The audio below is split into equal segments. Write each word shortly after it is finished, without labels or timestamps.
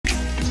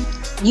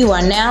You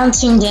are now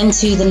tuned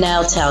into the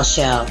Nail Tell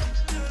Show.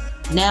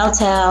 Nail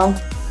Tell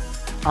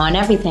on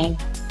everything.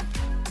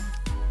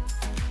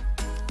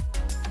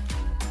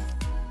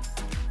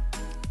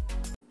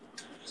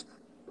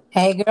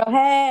 Hey girl,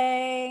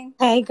 hey.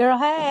 Hey girl,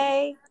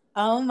 hey.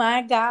 Oh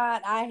my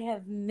God, I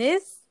have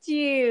missed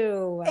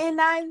you.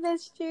 And I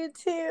missed you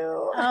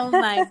too. Oh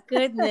my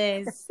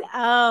goodness.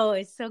 Oh,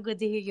 it's so good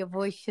to hear your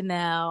voice,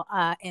 Chanel,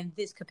 in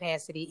this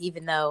capacity,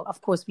 even though,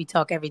 of course, we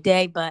talk every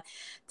day, but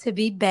to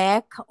be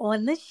back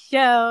on the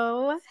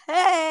show.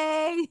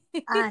 Hey.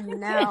 I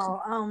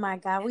know. Oh my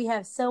God. We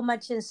have so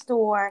much in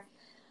store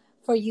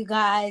for you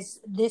guys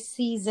this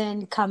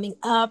season coming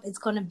up. It's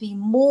going to be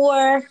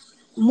more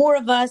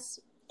of us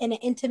in an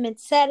intimate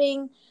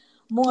setting,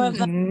 more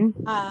of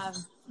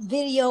us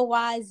video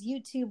wise,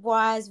 YouTube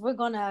wise. We're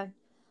going to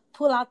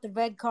pull out the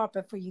red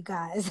carpet for you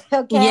guys.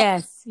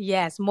 Okay.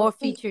 Yes. More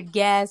featured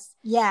guests.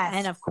 Yes.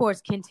 And of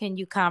course,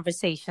 continue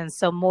conversations.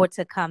 So more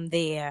to come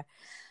there.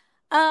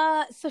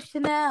 So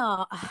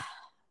Chanel,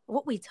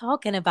 what we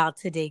talking about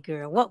today,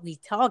 girl? What we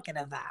talking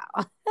about?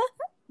 I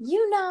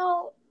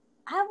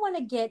want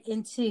to get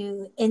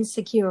into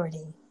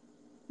insecurity.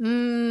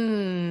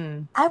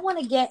 I want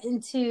to get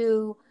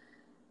into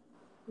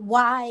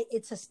why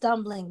it's a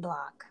stumbling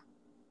block.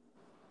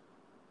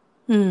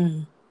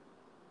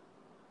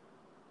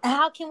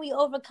 How can we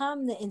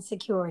overcome the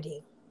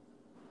insecurity?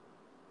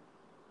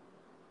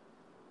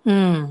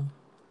 Okay,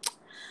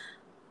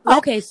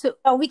 so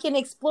we can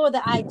explore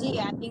the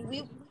idea. I mean,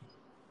 we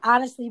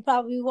honestly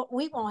probably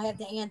we won't have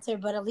the answer,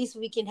 but at least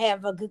we can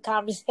have a good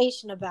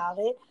conversation about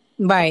it.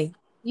 Right.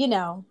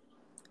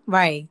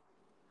 Right.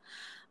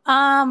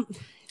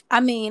 I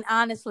mean,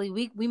 honestly,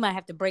 we might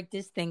have to break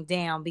this thing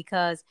down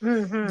because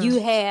you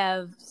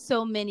have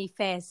so many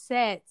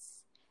facets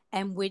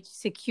in which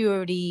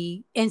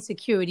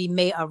insecurity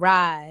may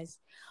arise,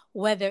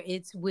 whether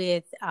it's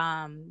with,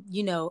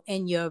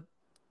 in your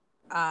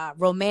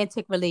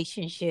romantic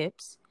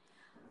relationships,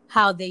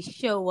 how they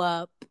show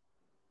up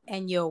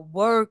in your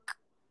work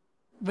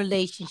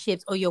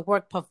relationships or your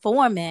work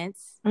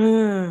performance.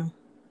 And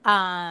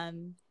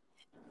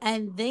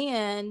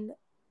then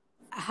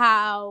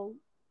how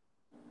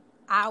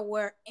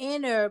our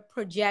inner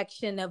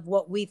projection of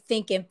what we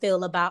think and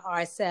feel about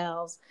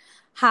ourselves,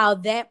 how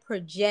that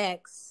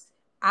projects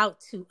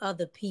out to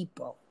other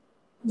people.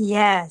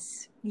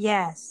 Yes.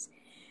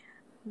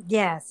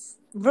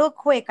 Real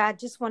quick, I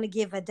just want to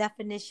give a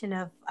definition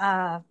of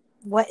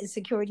what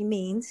insecurity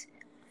means.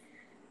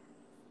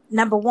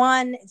 Number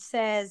one, it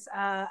says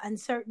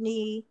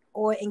uncertainty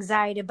or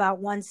anxiety about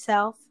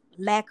oneself,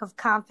 lack of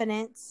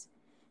confidence.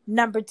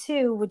 Number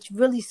two, which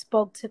really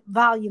spoke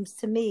volumes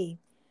to me,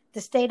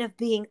 the state of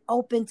being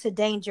open to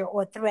danger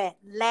or threat,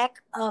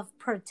 lack of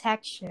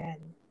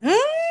protection.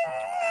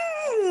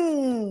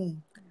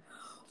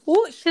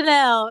 Ooh,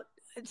 Chanel,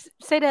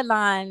 say that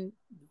line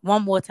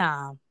one more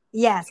time.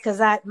 Yes, because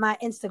my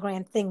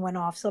Instagram thing went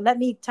off. So let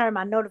me turn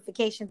my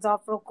notifications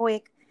off real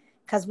quick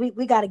because we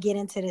got to get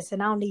into this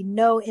and I don't need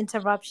no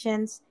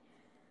interruptions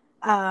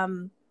at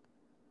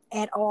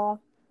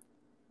all.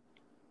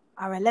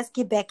 All right, let's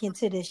get back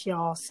into this,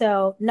 y'all.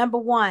 So, number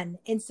one,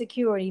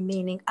 insecurity,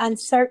 meaning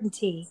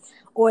uncertainty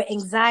or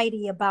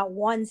anxiety about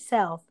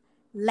oneself,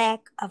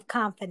 lack of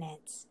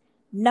confidence.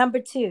 Number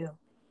two,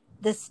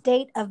 the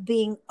state of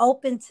being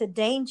open to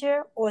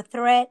danger or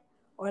threat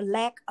or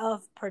lack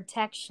of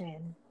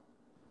protection.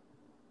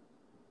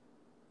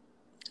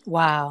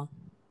 Wow.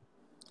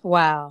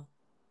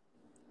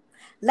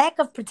 Lack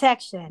of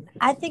protection.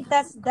 I think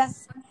that's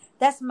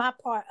my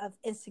part of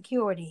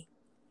insecurity.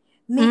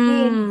 Me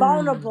being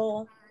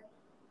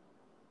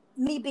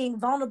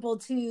vulnerable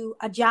to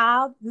a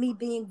job, me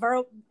being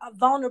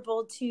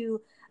vulnerable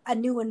to a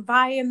new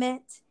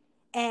environment,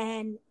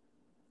 and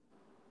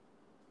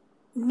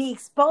me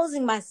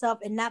exposing myself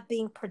and not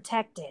being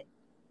protected.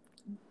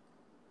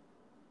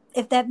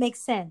 If that makes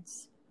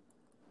sense.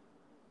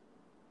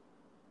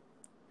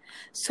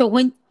 So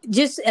when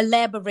just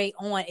elaborate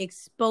on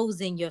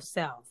exposing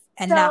yourself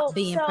and not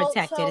being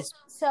protected.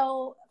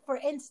 So for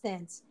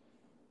instance,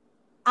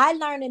 I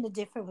learn in a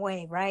different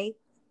way, right?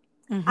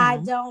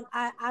 I'm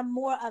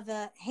more of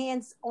a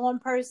hands-on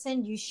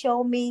person. You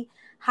show me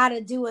how to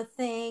do a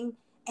thing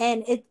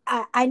and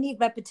I need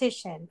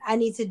repetition. I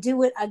need to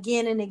do it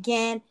again and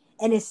again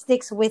and it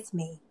sticks with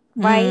me,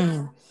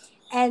 right?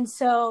 And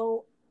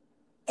so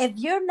if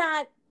you're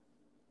not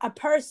a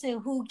person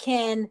who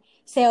can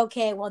say,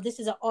 okay, well, this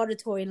is an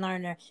auditory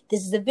learner,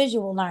 this is a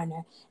visual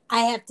learner,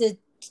 I have to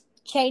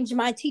change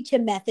my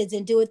teaching methods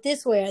and do it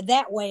this way or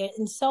that way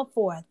and so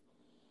forth.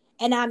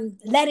 And I'm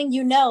letting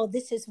you know,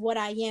 this is what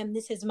I am.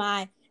 This is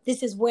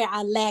where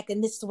I lack.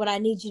 And this is what I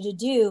need you to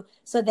do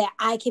so that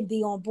I can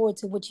be on board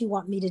to what you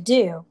want me to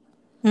do.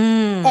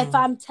 If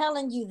I'm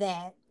telling you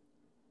that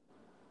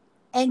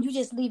and you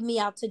just leave me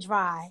out to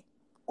dry,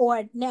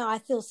 or now I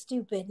feel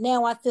stupid.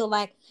 Now I feel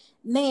like,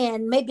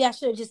 man, maybe I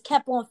should have just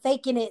kept on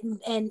faking it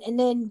and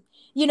then,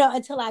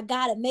 until I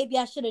got it. Maybe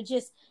I should have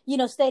just,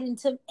 stayed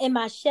in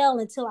my shell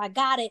until I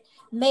got it.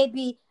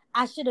 Maybe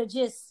I should have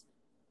just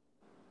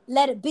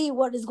let it be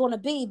what it's going to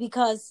be,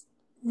 because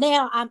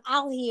now I'm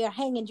out here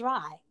hanging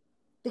dry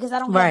because I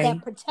don't have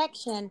that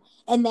protection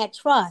and that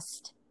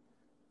trust.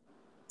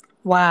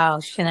 Wow,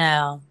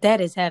 Chanel,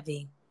 that is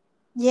heavy.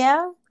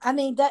 Yeah. I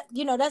mean, that,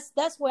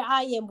 that's where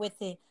I am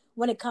with it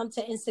when it comes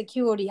to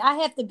insecurity. I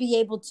have to be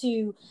able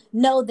to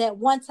know that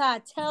once I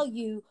tell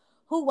you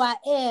who I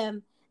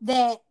am,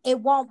 that it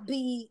won't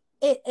be,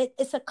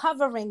 it's a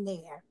covering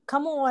there.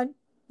 Come on.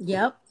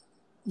 Yep.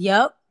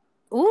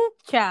 Ooh,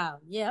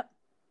 child. Yep.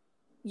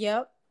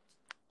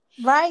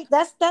 Right.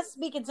 That's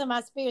speaking to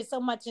my spirit so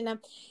much. And I'm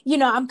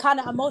kind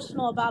of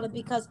emotional about it,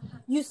 because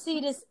you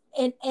see this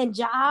in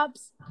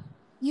jobs,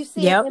 you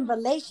see it in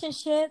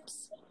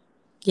relationships.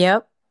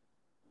 Yep.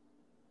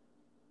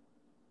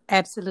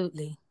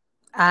 Absolutely.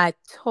 I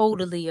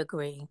totally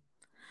agree.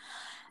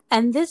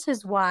 And this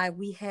is why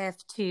we have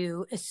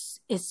to,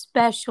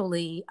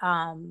 especially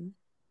and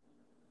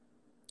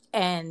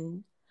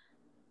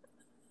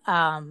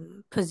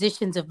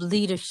positions of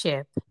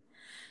leadership,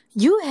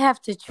 you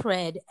have to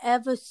tread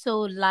ever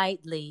so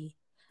lightly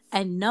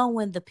and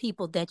knowing the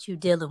people that you're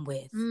dealing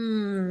with.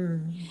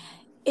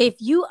 If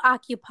you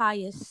occupy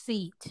a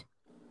seat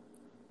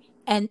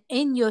and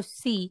in your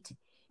seat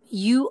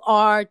you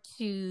are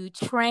to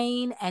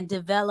train and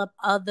develop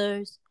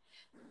others,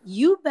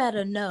 you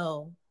better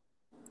know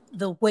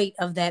the weight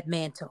of that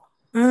mantle.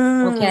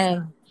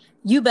 Okay?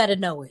 You better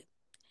know it.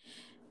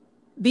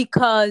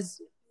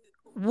 Because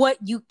what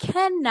you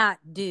cannot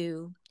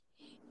do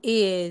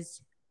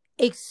is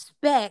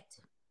expect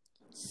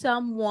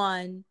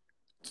someone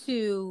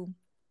to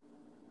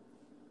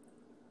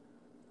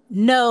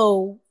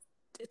know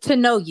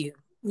you.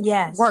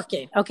 Yes.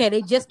 Working. Okay.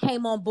 They just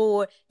came on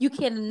board. You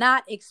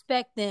cannot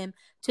expect them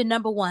to,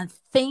 number one,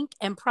 think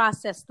and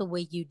process the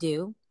way you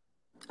do.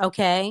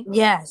 Okay.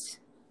 Yes.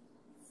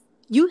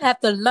 You have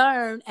to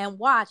learn and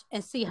watch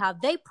and see how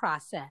they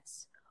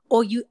process,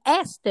 or you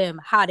ask them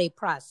how they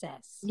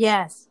process.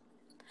 Yes.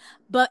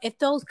 But if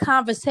those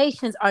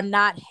conversations are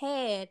not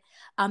had,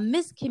 a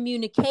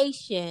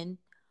miscommunication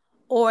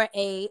or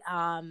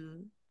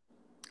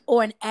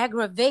or an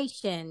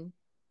aggravation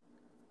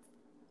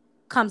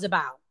comes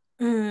about.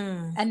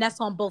 And that's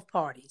on both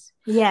parties.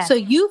 Yeah. So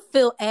you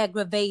feel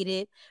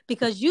aggravated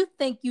because you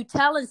think you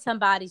telling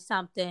somebody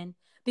something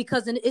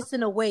because it's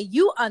in a way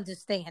you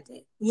understand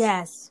it.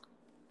 Yes.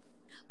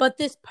 But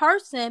this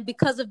person,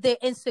 because of their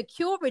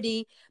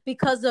insecurity,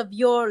 because of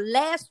your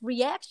last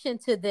reaction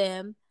to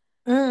them,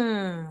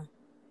 they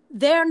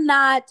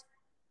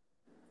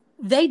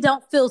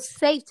don't feel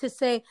safe to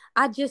say,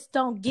 I just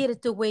don't get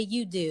it the way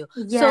you do.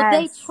 Yes. So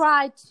they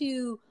try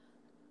to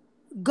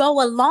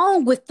go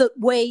along with the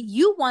way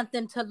you want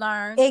them to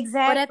learn.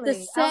 Exactly. But at the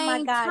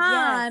same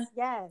time,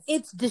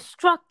 it's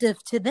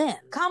destructive to them.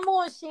 Come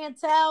on,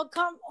 Chantel.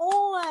 Come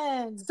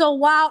on. So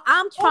while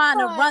I'm trying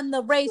to run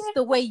the race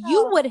the way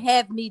you would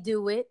have me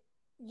do it.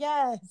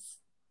 Yes.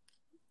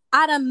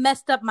 I done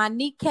messed up my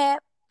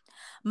kneecap.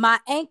 My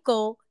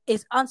ankle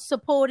is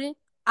unsupported.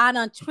 I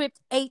done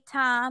tripped 8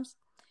 times.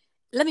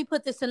 Let me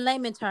put this in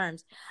layman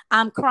terms.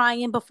 I'm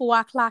crying before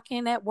I clock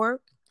in at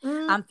work.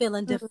 I'm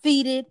feeling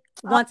defeated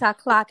once I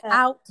clock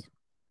out.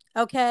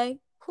 Okay?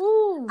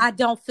 I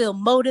don't feel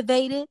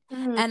motivated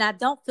and I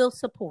don't feel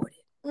supported.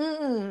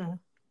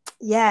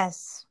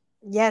 Yes.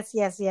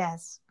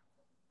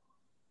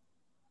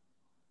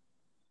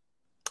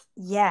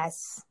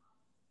 Yes.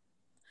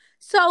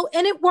 So,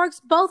 and it works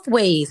both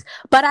ways.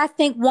 But I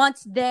think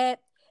once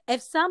that,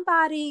 if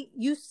somebody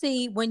you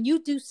see when you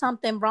do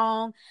something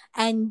wrong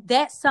and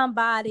that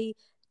somebody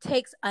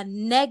takes a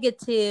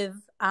negative,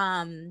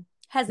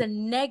 has a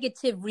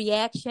negative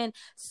reaction,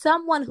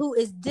 someone who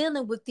is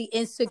dealing with the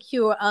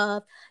insecure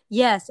of,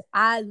 yes,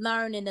 I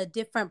learn in a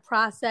different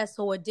process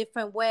or a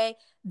different way,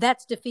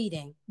 that's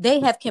defeating. They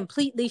have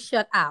completely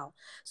shut out.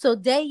 So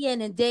day in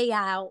and day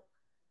out,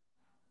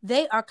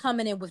 they are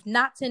coming in with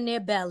knots in their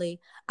belly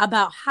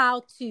about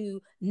how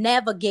to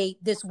navigate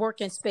this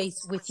working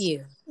space with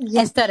you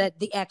instead of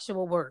the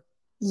actual work.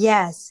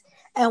 Yes.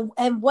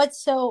 And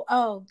what's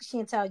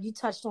Chantel, you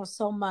touched on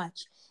so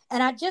much.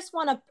 And I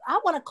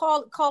want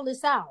to call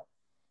this out.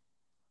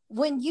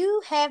 When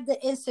you have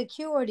the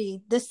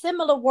insecurity, the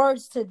similar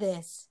words to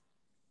this,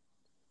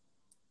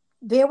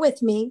 bear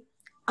with me,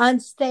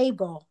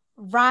 unstable,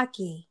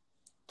 rocky,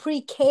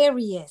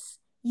 precarious,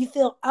 you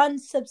feel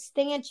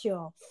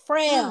unsubstantial,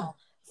 frail,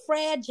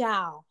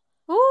 fragile,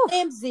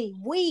 flimsy,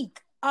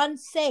 weak,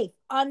 unsafe,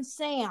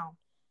 unsound.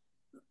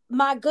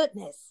 My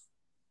goodness.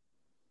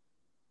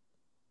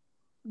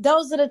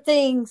 Those are the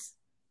things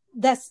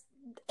that's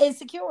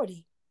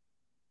insecurity.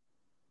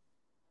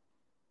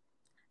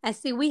 And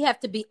see, we have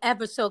to be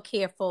ever so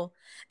careful,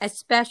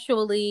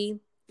 especially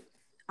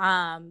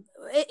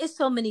it's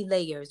so many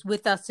layers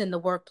with us in the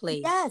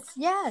workplace.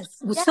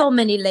 Yes. So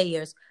many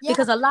layers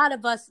because a lot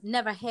of us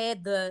never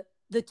had the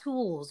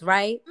tools,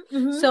 right?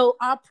 So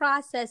our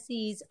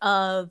processes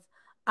of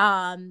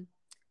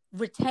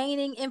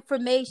retaining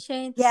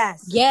information,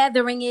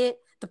 gathering it,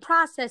 the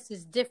process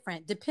is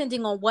different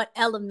depending on what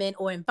element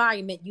or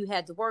environment you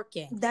had to work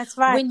in. That's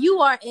right. When you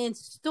are in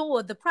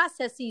store, the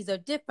processes are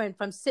different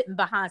from sitting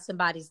behind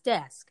somebody's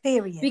desk.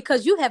 Period.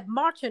 Because you have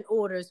marching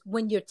orders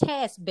when you're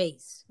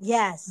task-based.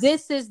 Yes.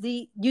 This is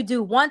you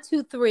do 1,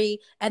 2, 3,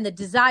 and the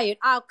desired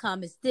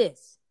outcome is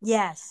this.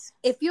 Yes.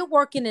 If you're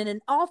working in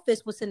an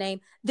office, what's the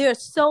name? There are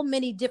so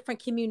many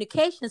different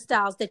communication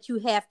styles that you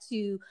have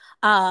to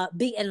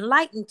be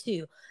enlightened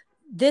to.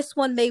 This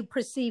one may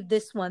perceive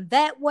this one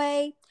that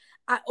way.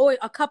 Or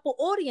a couple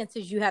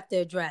audiences you have to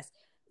address.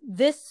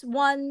 This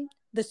one,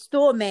 the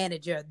store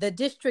manager, the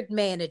district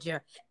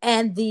manager,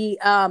 and the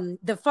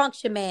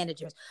function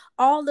managers,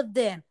 all of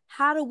them.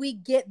 How do we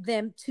get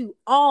them to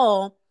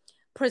all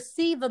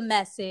perceive a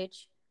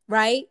message,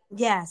 right?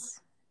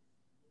 Yes.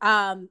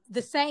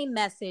 The same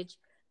message,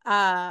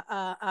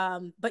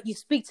 but you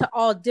speak to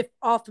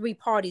all three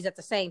parties at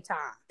the same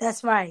time.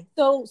 That's right.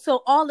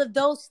 So all of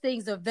those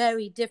things are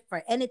very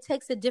different, and it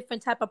takes a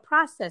different type of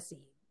process.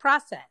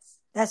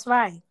 That's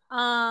right.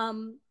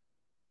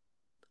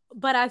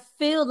 But I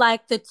feel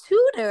like the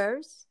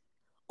tutors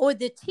or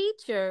the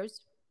teachers,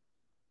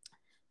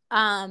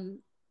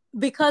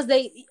 because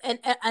they,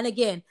 and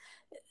again,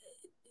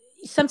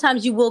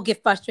 sometimes you will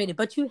get frustrated,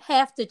 but you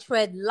have to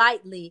tread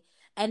lightly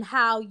and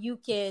how you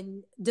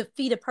can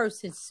defeat a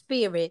person's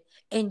spirit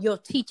in your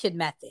teaching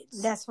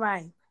methods. That's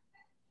right.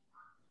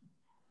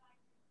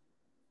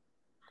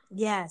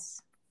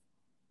 Yes.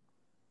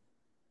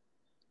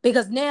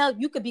 Because now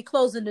you could be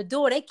closing the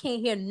door. They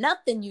can't hear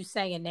nothing you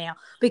saying now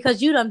because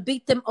you done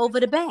beat them over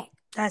the back.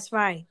 That's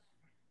right.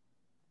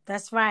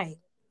 That's right.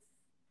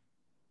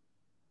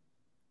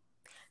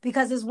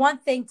 Because it's one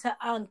thing to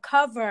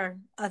uncover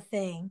a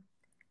thing.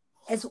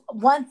 It's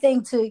one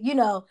thing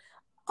to,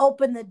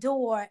 open the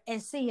door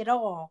and see it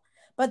all.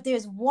 But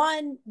there's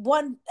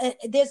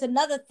there's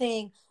another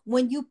thing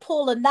when you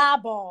pull a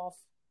knob off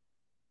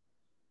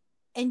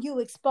and you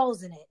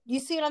exposing it. You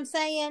see what I'm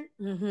saying?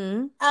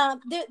 Mm-hmm.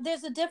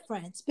 There's a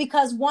difference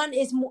because one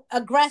is more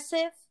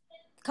aggressive.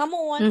 Come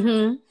on.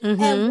 Mm-hmm.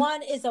 Mm-hmm. And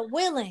one is a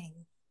willing.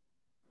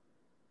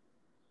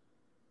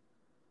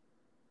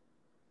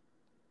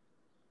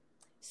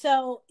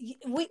 So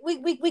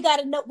we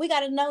gotta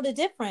know the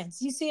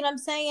difference. You see what I'm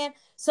saying?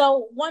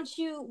 So once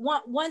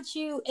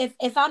you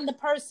if I'm the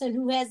person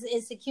who has the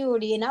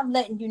insecurity and I'm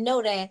letting you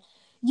know that,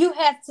 you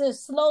have to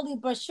slowly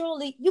but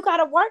surely, you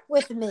gotta work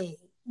with me.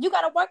 You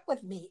got to work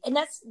with me. And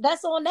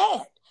that's on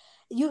that.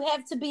 You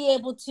have to be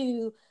able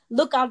to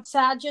look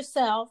outside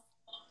yourself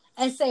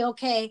and say,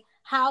 okay,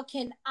 how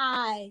can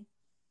I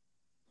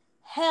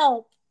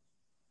help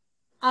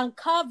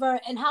uncover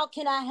and how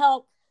can I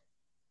help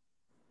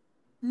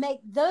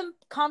make them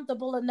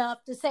comfortable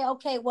enough to say,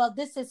 okay, well,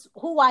 this is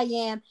who I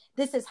am.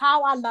 This is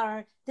how I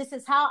learn. This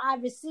is how I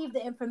receive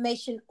the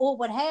information or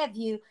what have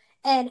you.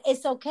 And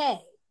it's okay.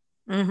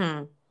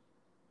 Mm-hmm.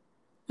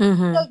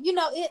 Mm-hmm. So,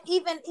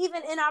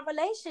 even in our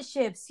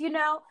relationships,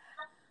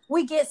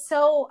 we get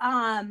so,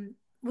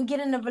 we get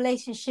in a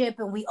relationship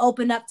and we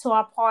open up to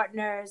our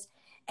partners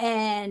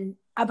and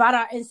about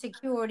our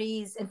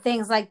insecurities and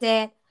things like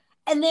that.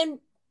 And then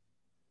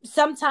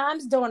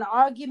sometimes during an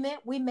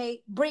argument, we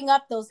may bring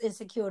up those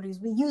insecurities.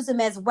 We use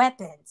them as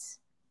weapons.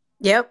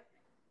 Yep.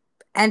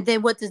 And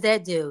then what does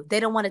that do?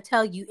 They don't want to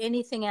tell you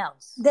anything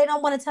else. They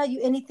don't want to tell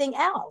you anything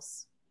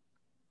else.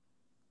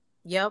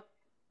 Yep.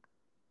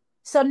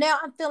 So now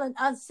I'm feeling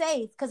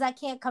unsafe because I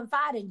can't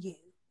confide in you.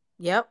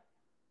 Yep.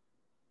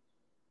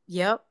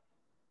 Yep.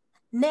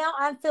 Now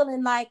I'm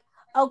feeling like,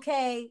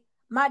 okay,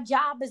 my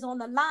job is on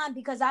the line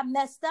because I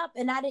messed up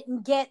and I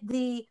didn't get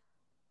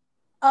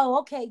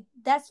okay,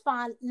 that's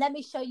fine. Let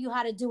me show you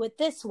how to do it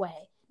this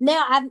way.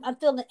 Now I'm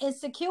feeling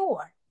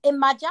insecure in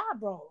my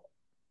job role.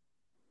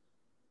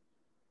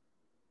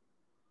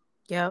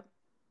 Yep.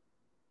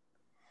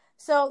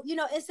 So,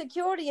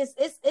 insecurity is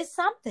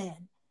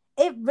something.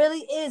 It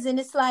really is. And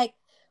it's like,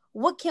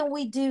 what can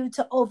we do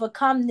to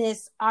overcome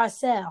this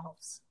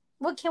ourselves?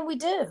 What can we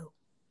do?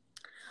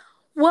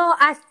 Well,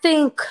 I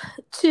think,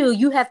 too,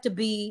 you have to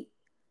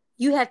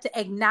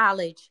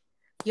acknowledge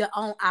your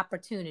own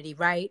opportunity,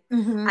 right?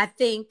 Mm-hmm. I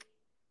think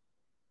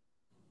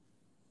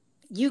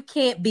you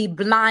can't be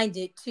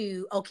blinded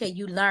to, okay,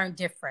 you learn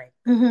different.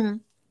 Mm-hmm.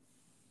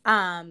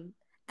 And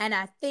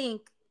I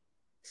think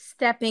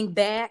stepping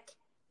back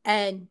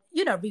and,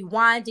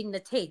 rewinding the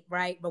tape,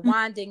 right?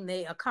 Rewinding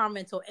the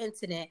occurrence or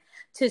incident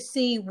to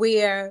see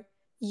where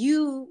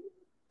you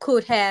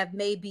could have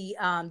maybe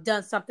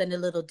done something a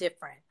little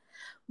different.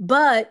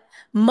 But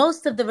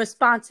most of the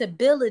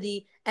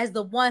responsibility as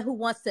the one who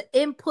wants to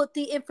input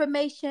the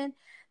information,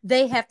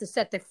 they have to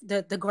set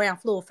the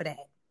ground floor for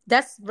that.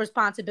 That's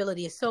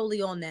responsibility is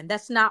solely on them.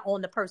 That's not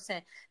on the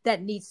person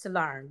that needs to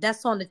learn.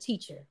 That's on the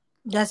teacher.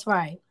 That's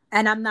right.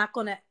 And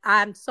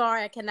I'm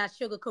sorry, I cannot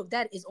sugarcoat.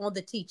 That is on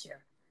the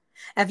teacher.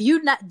 If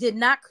you did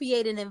not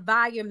create an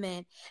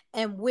environment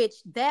in which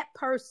that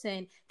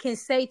person can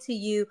say to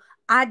you,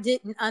 I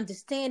didn't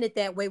understand it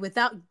that way,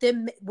 without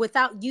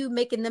you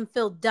making them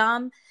feel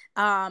dumb,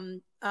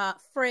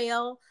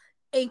 frail,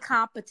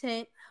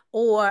 incompetent,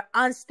 or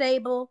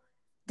unstable,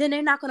 then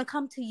they're not going to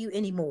come to you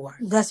anymore.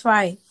 That's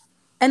right.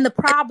 And the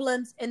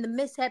problems and the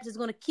mishaps is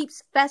going to keep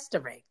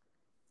festering.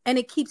 And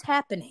it keeps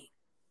happening.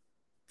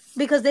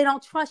 Because they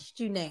don't trust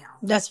you now.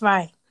 That's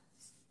right.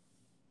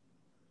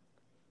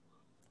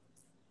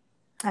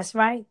 That's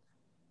right.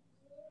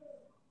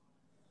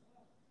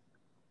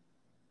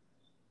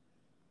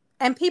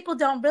 And people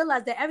don't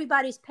realize that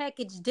everybody's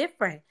packaged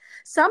different.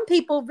 Some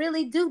people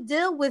really do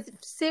deal with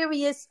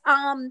serious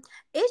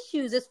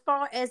issues as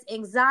far as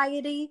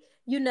anxiety,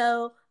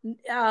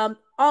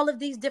 all of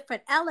these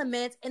different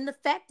elements, and the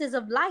factors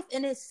of life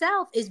in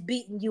itself is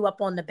beating you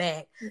up on the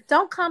back.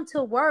 Don't come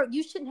to work.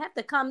 You shouldn't have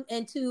to come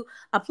into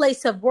a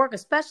place of work,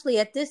 especially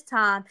at this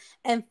time,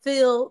 and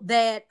feel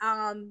that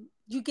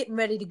you're getting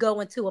ready to go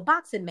into a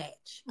boxing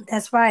match.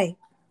 That's right.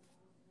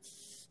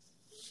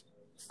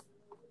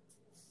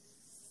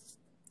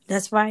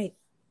 That's right.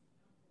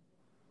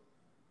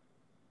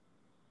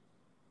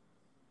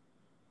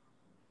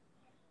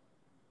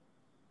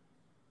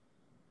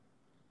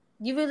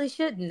 You really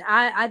shouldn't.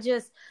 I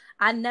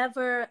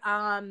never,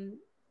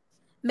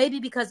 maybe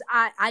because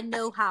I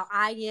know how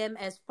I am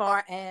as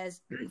far as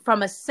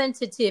from a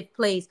sensitive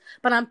place,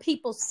 but I'm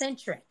people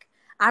centric.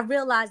 I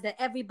realize that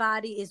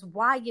everybody is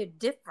wired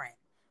different.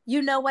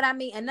 You know what I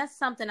mean? And that's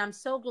something I'm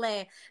so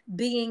glad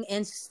being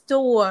in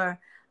store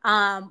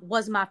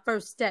was my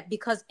first step,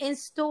 because in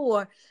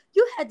store,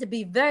 you had to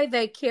be very,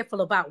 very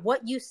careful about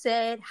what you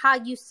said, how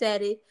you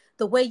said it,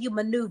 the way you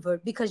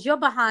maneuvered, because your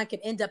behind can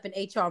end up in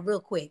HR real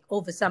quick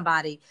over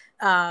somebody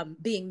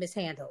being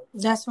mishandled.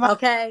 That's right.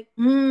 Okay?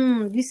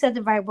 You said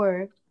the right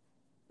word.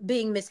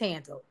 Being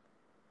mishandled.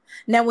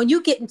 Now, when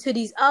you get into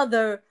these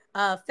other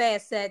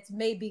facets,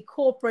 maybe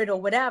corporate or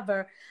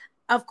whatever,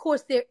 of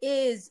course, there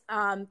is,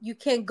 you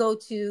can go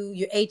to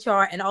your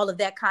HR and all of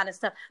that kind of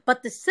stuff,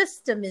 but the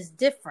system is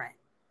different.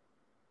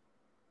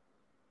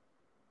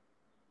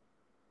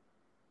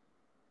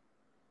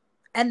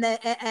 And the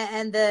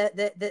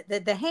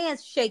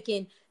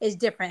handshaking is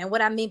different. And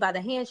what I mean by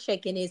the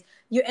handshaking is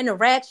your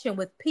interaction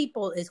with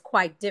people is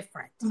quite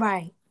different.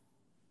 Right.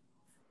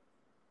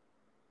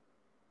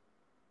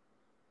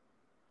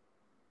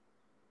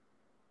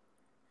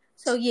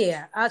 So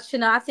yeah,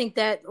 Shana, I think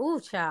that,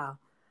 child,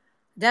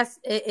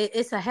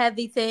 it's a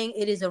heavy thing.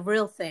 It is a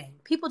real thing.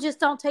 People just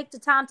don't take the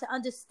time to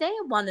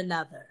understand one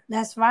another.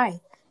 That's right.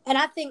 And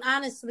I think,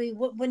 honestly,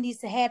 what needs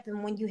to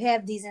happen when you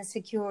have these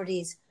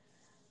insecurities,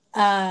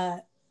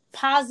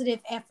 positive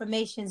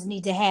affirmations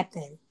need to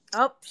happen.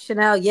 Oh,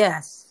 Chanel,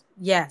 yes.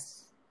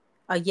 Yes.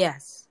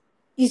 Yes.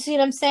 You see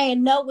what I'm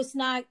saying? No, it's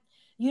not,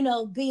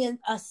 being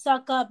a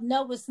suck up.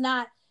 No, it's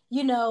not,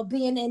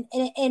 being an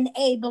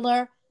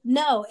enabler.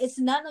 No, it's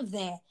none of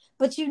that.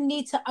 But you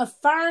need to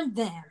affirm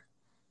them.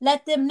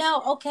 Let them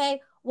know,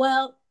 okay,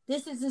 well,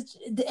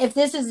 if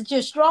this is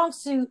your strong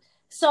suit,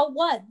 so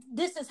what?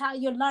 This is how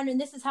you're learning.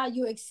 This is how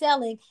you're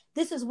excelling.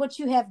 This is what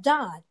you have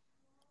done.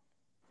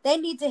 They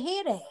need to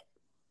hear that.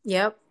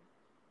 Yep.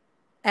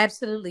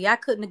 Absolutely. I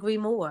couldn't agree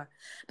more,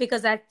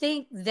 because I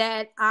think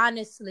that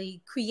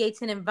honestly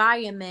creates an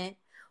environment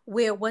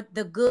where what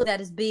the good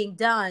that is being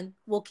done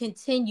will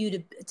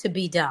continue to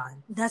be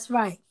done. That's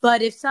right.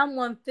 But if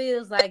someone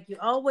feels like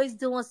you're always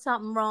doing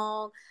something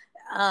wrong,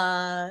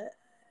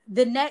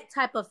 then that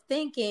type of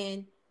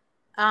thinking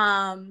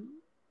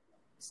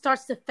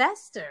starts to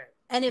fester.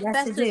 And it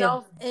festers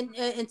off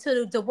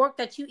into the work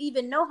that you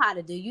even know how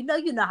to do. You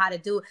know how to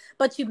do it,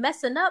 but you're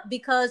messing up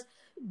because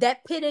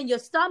that pit in your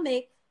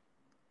stomach,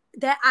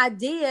 that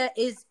idea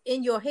is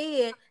in your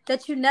head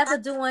that you're never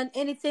doing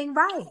anything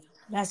right.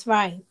 That's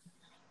right.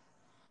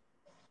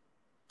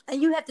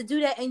 And you have to do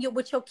that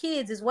with your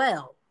kids as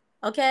well.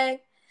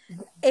 Okay?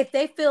 If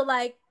they feel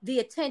like the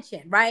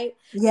attention, right?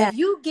 Yeah. If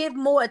you give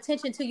more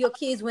attention to your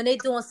kids when they're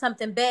doing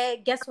something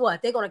bad, guess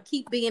what? They're going to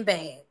keep being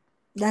bad.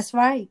 That's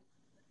right.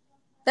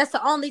 That's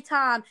the only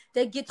time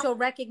they get your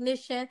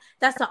recognition.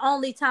 That's the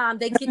only time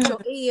they get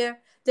your ear.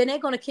 Then they're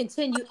going to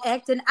continue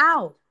acting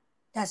out.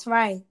 That's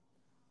right.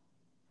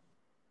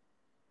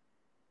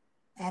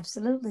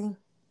 Absolutely.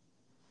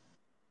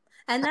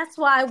 And that's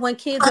why when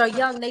kids are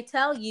young, they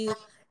tell you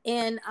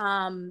in,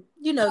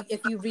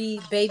 if you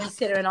read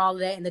Babysitter and all of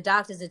that, and the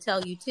doctors will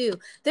tell you too,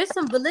 there's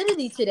some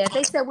validity to that.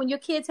 They said when your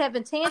kids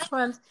having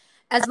tantrums,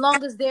 as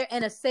long as they're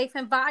in a safe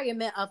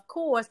environment, of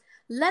course,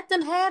 let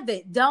them have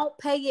it. Don't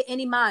pay it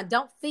any mind.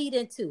 Don't feed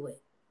into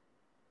it.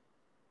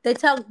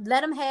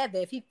 Let them have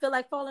it. If you feel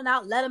like falling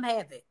out, let them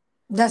have it.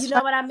 You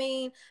know what I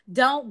mean?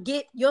 Don't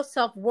get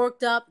yourself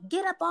worked up.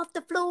 Get up off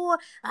the floor,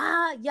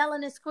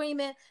 yelling and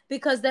screaming,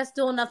 because that's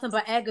doing nothing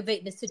but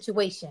aggravating the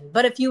situation.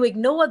 But if you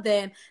ignore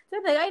them,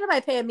 they're like, ain't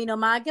nobody paying me no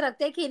mind. Get up.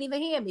 They can't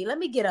even hear me. Let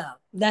me get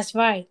up. That's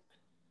right.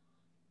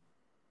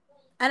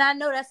 And I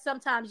know that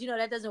sometimes,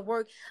 that doesn't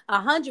work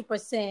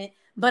 100%,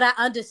 but I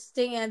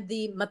understand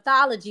the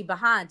mythology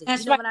behind it.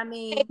 That's what I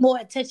mean? Pay more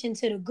attention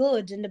to the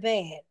good than the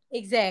bad.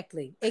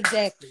 Exactly.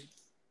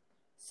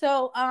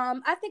 So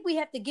I think we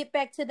have to get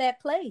back to that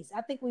place.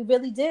 I think we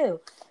really do.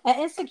 And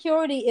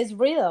insecurity is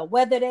real,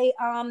 whether they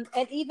and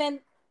even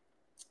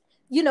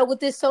with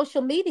this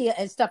social media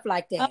and stuff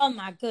like that. Oh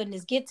my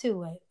goodness, get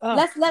to it.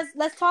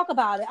 Let's talk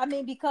about it. I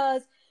mean,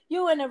 because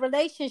you're in a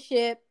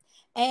relationship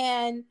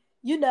and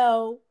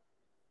and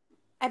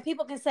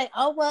people can say,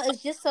 "Oh, well,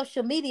 it's just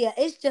social media.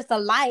 It's just a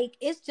like.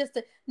 It's just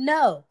a..."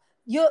 No.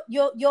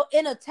 Your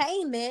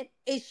entertainment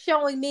is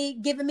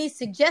giving me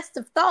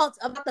suggestive thoughts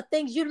about the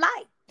things you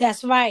like.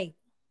 That's right.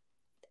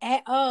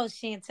 Oh,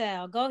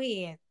 Chantel, go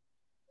ahead.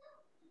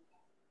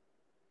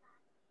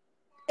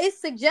 It's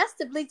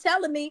suggestively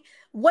telling me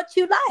what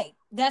you like.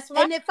 That's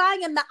right. And if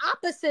I am the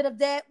opposite of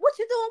that, what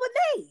you doing with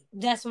me?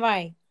 That's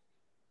right.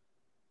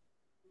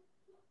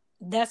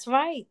 That's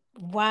right.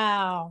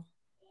 Wow.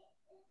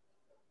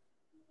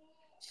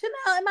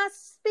 Chanel, am I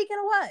speaking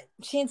or what?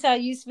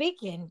 Chantel, you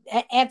speaking.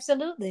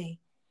 Absolutely.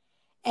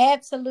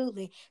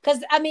 Absolutely.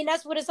 Because, I mean,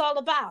 that's what it's all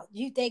about.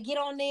 They get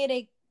on there,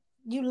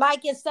 you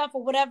liking stuff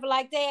or whatever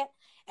like that,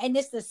 and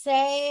it's the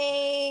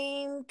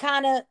same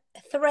kind of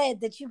thread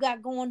that you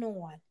got going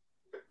on.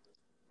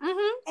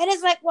 And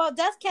it's like, well,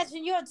 that's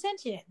catching your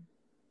attention.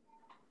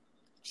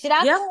 Should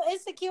I feel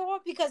insecure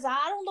because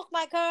I don't look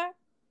like her?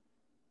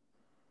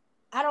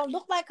 I don't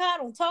look like her. I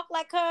don't talk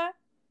like her.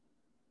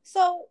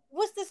 So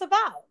what's this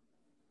about?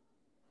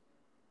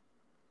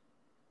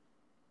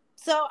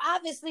 So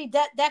obviously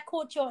that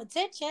caught your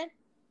attention.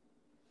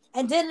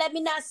 And then let me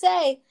not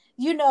say,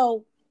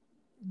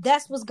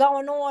 that's what's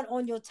going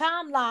on your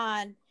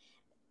timeline,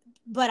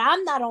 but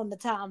I'm not on the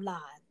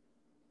timeline.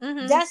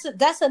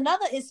 That's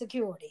another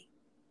insecurity.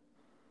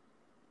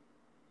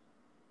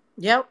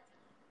 Yep.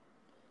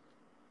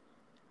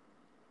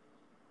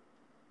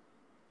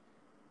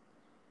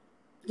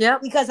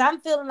 Because I'm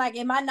feeling like,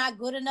 am I not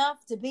good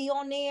enough to be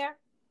on there?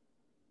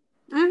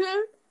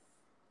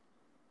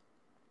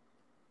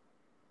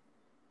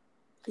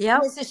 Yeah.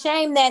 It's a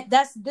shame that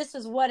this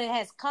is what it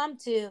has come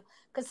to,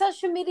 because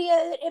social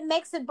media, it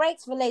makes and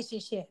breaks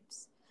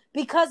relationships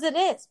because of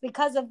this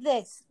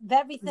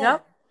very thing.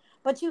 Yep.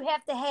 But you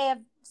have to have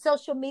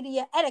social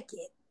media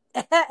etiquette,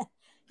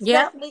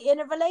 especially in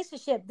a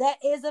relationship. That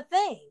is a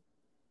thing.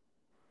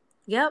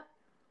 Yep.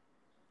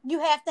 You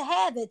have to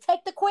have it.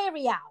 Take the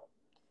query out.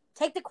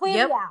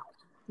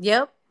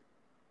 Yep.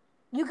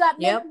 You got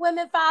many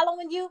women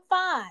following you,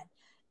 fine.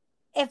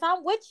 If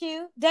I'm with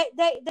you,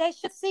 they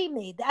should see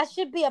me. I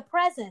should be a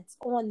presence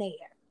on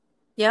there.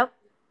 Yep.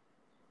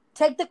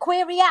 Take the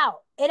query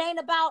out. It ain't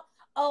about,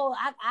 oh,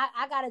 I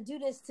got to do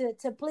this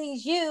to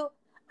please you.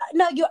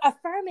 No, you're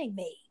affirming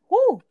me.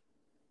 Woo.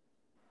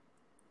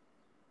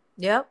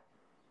 Yep.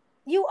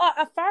 You are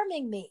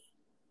affirming me.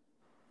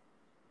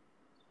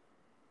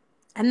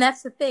 And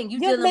that's the thing.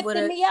 You're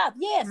lifting me up.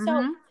 Yeah.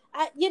 So,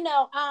 I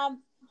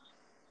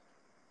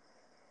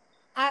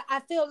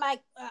feel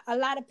like a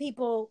lot of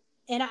people,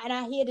 and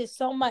I hear this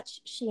so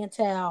much,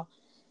 Chantel,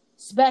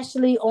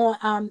 especially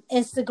on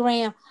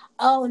Instagram.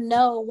 Oh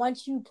no,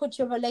 once you put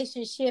your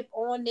relationship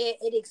on there,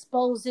 it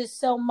exposes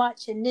so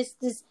much. And this,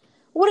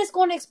 what is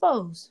going to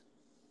expose?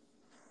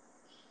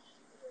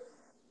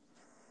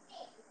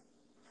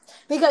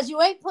 Because you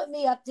ain't put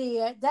me up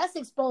there. That's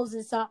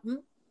exposing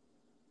something.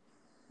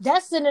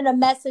 That's sending a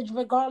message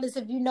regardless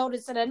if you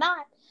notice it or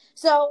not.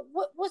 So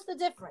what's the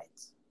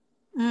difference?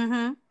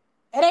 It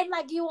ain't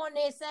like you on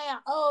there saying,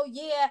 oh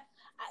yeah,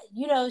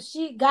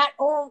 she got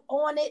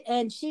on it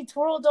and she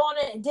twirled on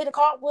it and did a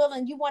cartwheel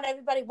and you want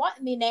everybody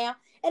wanting me now.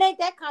 It ain't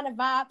that kind of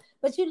vibe,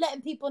 but you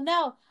letting people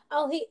know,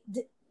 oh,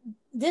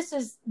 this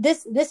is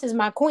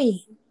my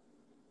queen.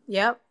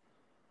 Yep.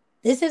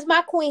 This is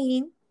my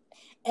queen,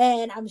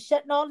 and I'm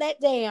shutting all that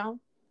down,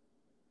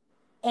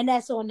 and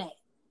that's on that.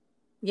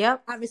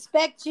 Yep. I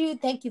respect you.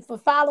 Thank you for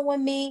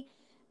following me.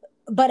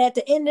 But at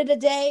the end of the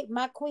day,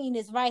 my queen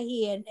is right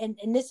here,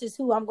 and this is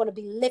who I'm going to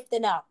be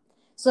lifting up.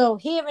 So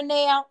here and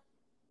now,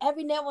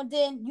 every now and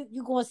then,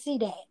 you're going to see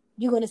that.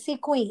 You're going to see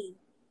queen.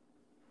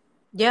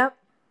 Yep.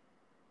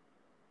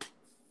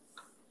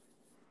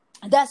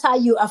 That's how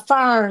you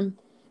affirm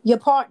your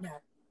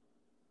partner.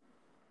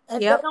 If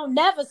they don't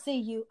never see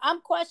you,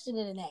 I'm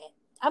questioning that.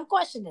 I'm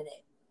questioning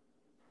it.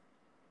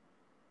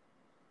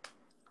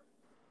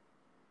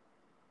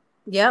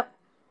 Yep.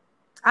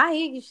 I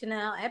hear you,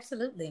 Chanel.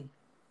 Absolutely.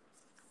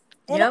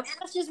 And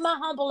that's just my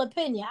humble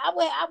opinion.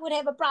 I would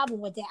have a problem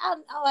with that.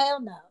 Oh,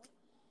 hell no.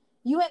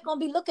 You ain't going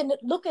to be looking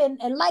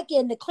and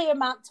liking the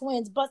Claremont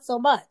twins but so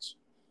much.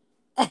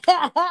 Okay?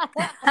 And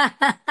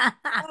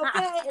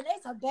they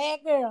some bad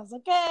girls,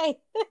 okay?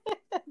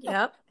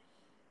 Yep.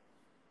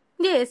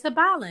 Yeah, it's a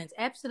balance.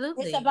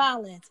 Absolutely. It's a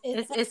balance.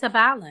 It's a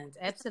balance.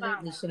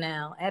 Absolutely,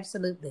 Chanel.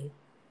 Absolutely.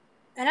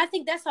 And I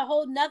think that's a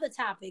whole nother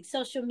topic,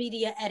 social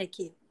media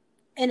etiquette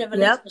in a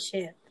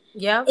relationship.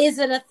 Yep. Is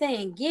it a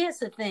thing? Yeah,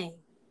 it's a thing.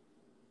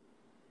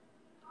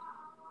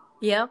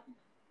 Yep.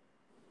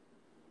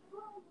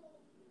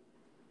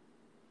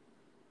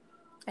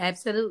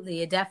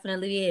 Absolutely. It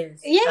definitely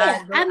is.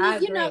 Yeah. I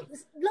mean,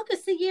 look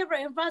at Sierra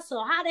and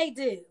Russell, how they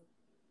do.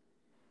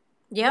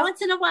 Yeah.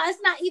 Once in a while, it's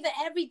not even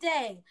every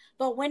day.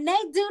 But when they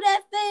do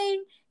that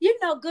thing, you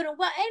know good and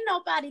well, ain't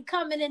nobody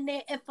coming in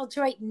there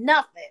infiltrating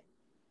nothing.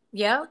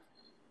 Yep.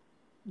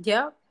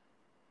 Yep.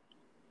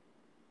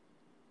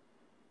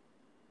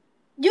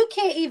 you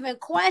can't even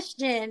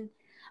question,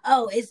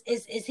 oh, is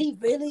he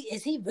really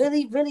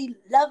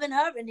loving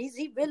her, and is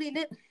he really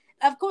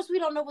of course we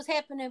don't know what's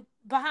happening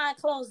behind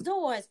closed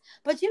doors,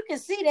 but you can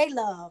see they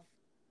love.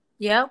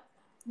 Yep.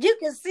 You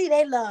can see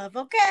they love,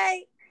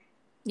 okay?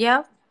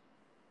 Yep.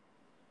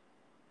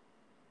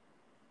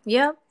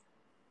 Yep.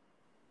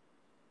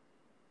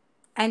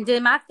 And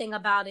then my thing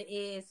about it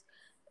is,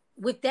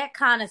 with that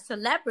kind of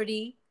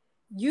celebrity,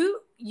 you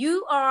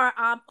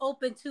are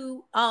open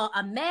to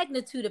a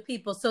magnitude of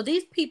people. So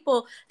these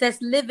people that's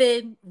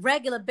living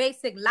regular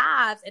basic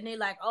lives, and they're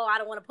like, oh, I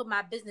don't want to put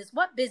my business.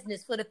 What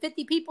business? For the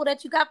 50 people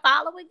that you got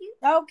following you?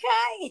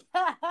 Okay.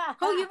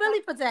 Who you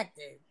really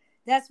protecting?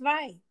 That's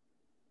right.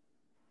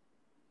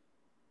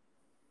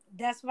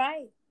 That's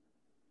right.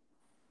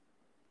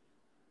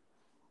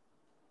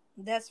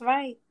 That's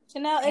right.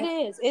 Chanel, it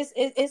is.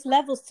 It's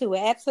levels to it.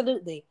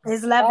 Absolutely.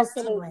 It's levels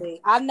to it.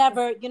 I've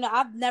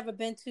never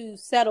been too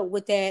settled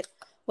with that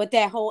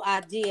whole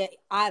idea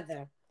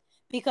either.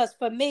 Because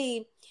for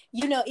me,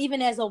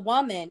 even as a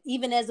woman,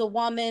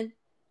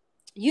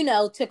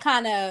 to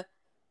kind of,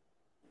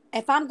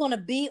 if I'm going to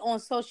be on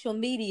social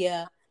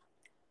media,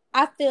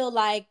 I feel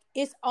like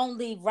it's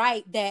only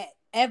right that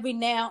every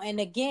now and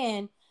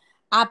again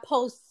I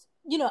post,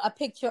 a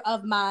picture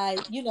of my,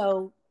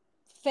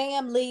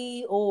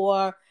 family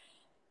or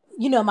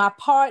my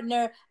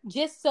partner,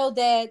 just so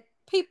that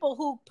people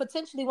who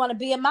potentially want to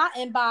be in my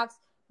inbox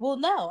will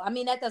know. I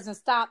mean, that doesn't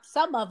stop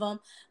some of them,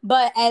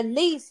 but at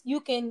least you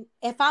can,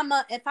 if I'm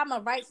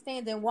a right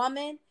standing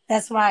woman,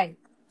 that's right,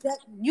 that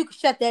you can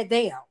shut that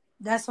down.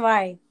 That's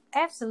right.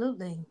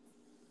 Absolutely.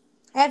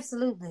 I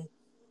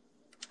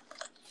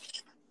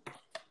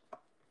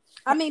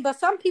mean, but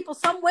some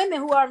women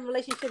who are in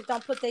relationships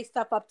don't put their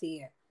stuff up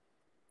there.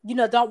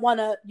 Don't want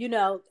to,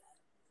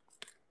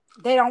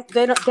 they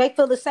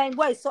feel the same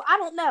way. So I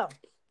don't know.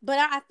 But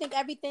I think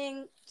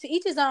everything, to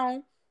each his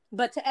own,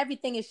 but to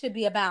everything it should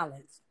be a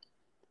balance.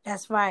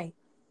 That's right.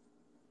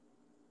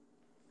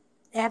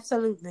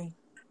 Absolutely.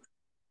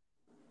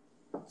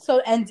 So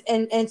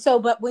and so,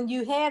 but when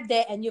you have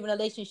that and you're in a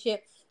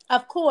relationship,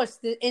 of course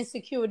the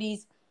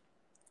insecurities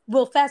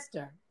will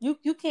fester. You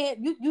can't,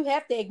 you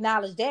have to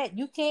acknowledge that.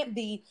 You can't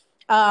be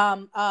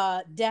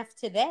deaf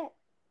to that.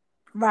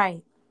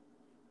 Right.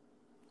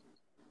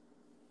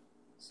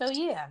 So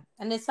yeah,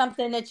 and it's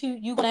something that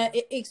you're gonna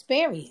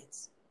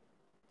experience.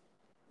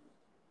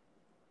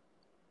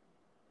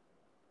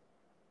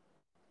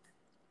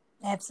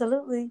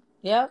 Absolutely.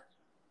 Yep.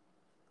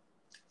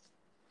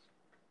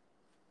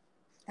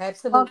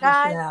 Absolutely. Well,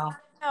 guys,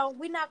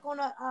 we're not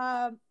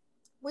gonna.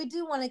 We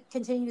do want to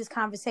continue this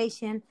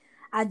conversation.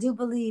 I do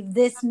believe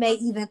this may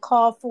even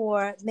call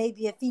for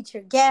maybe a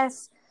featured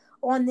guest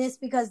on this,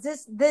 because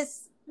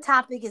this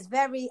topic is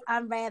very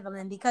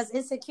unraveling, because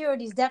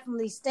insecurities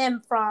definitely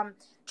stem from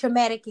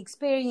traumatic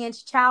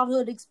experience,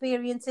 childhood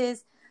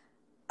experiences,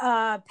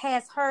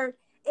 past hurt.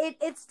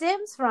 It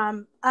stems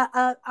from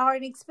our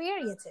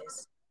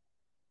experiences.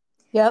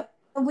 Yep.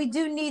 And we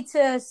do need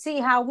to see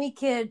how we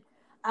could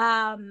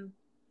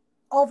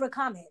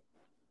overcome it.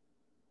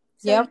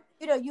 So, yep.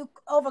 You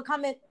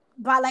overcome it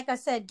by, like I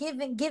said,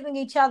 giving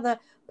each other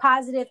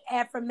positive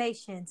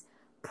affirmations,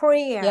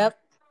 prayer, yep.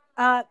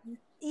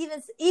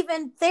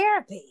 Even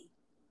therapy,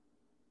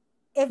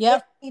 if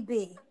it may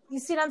be. You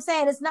see what I'm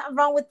saying? There's nothing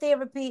wrong with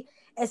therapy.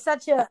 It's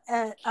such a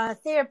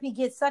therapy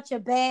gets such a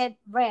bad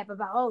rap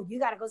about, oh, you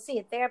got to go see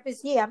a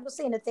therapist. Yeah, I'm going to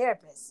see a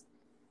therapist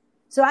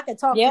so I can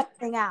talk this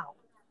thing out.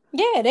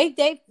 Yeah,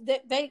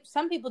 they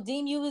some people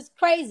deem you as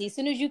crazy as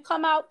soon as you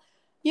come out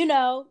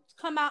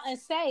and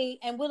say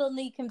and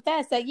willingly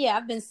confess that, yeah,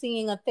 I've been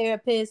seeing a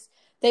therapist.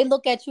 They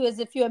look at you as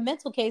if you're a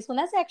mental case, when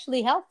that's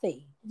actually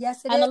healthy.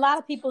 Yes, it is. And a lot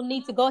of people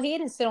need to go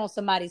ahead and sit on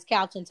somebody's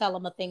couch and tell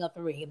them a thing or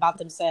three about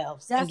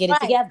themselves and get it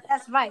together.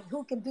 That's right.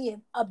 Who can be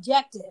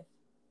objective?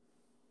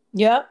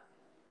 Yep.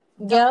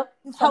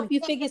 Help you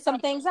figure some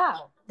things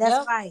out.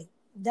 That's right.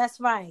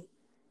 That's right.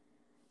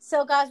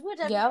 So, guys, we're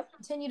going to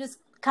continue this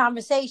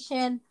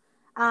conversation.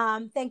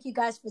 Thank you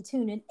guys for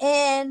tuning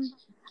in.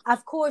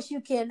 Of course,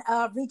 you can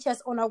reach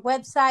us on our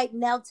website,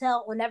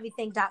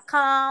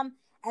 NeltelOnEverything.com,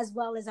 as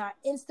well as our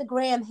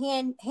Instagram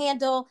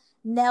handle,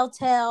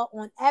 Neltel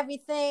on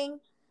Everything.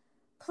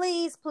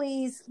 Please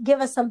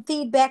give us some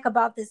feedback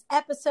about this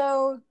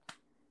episode.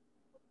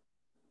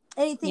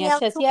 Anything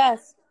else?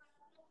 Yes.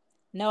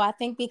 No, I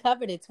think we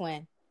covered it,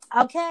 twin.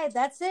 Okay,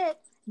 that's it.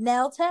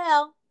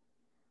 Neltel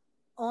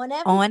on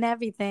Everything. On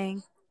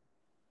Everything.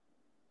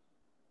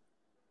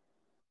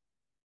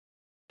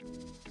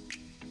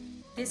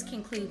 This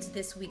concludes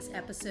this week's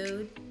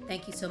episode.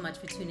 Thank you so much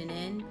for tuning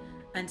in.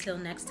 Until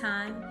next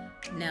time,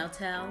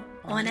 Neltel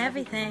on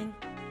Everything.